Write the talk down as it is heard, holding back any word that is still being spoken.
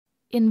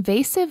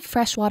Invasive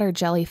freshwater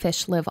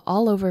jellyfish live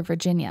all over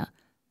Virginia.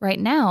 Right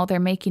now, they're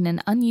making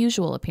an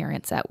unusual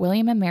appearance at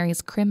William and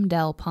Mary's Crim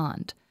Dell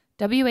Pond,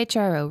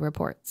 WHRO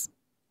reports.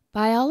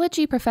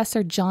 Biology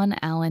professor John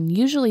Allen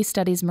usually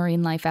studies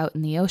marine life out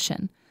in the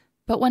ocean,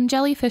 but when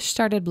jellyfish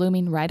started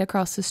blooming right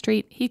across the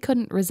street, he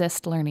couldn't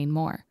resist learning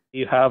more.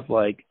 You have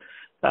like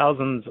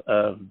thousands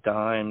of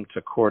dime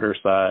to quarter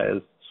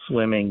size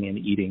swimming and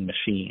eating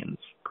machines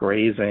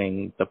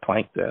grazing the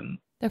plankton.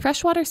 The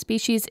freshwater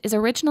species is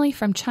originally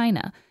from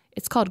China.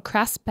 It's called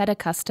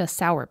Craspedicusta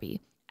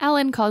sowerby.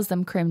 Allen calls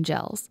them Crim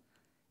Dells.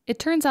 It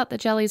turns out the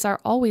jellies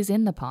are always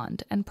in the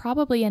pond, and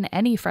probably in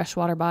any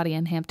freshwater body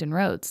in Hampton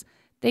Roads.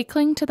 They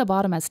cling to the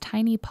bottom as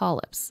tiny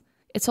polyps.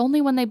 It's only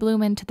when they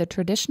bloom into the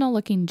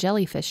traditional-looking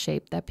jellyfish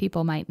shape that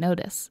people might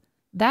notice.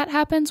 That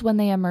happens when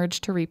they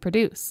emerge to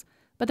reproduce,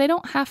 but they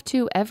don't have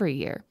to every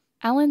year.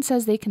 Allen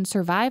says they can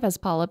survive as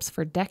polyps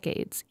for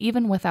decades,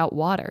 even without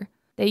water.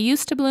 They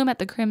used to bloom at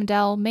the Crim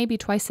Dell maybe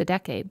twice a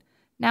decade.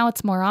 Now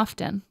it's more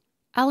often.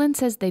 Allen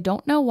says they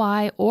don't know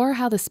why or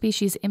how the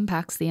species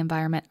impacts the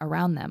environment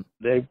around them.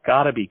 They've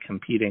got to be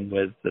competing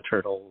with the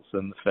turtles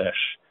and the fish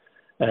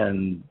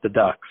and the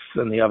ducks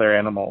and the other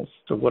animals.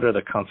 So what are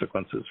the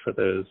consequences for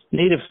those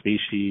native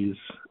species?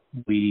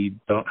 We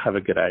don't have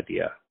a good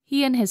idea.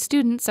 He and his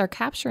students are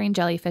capturing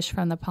jellyfish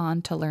from the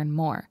pond to learn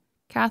more.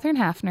 Catherine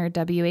Hafner,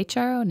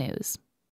 WHRO News.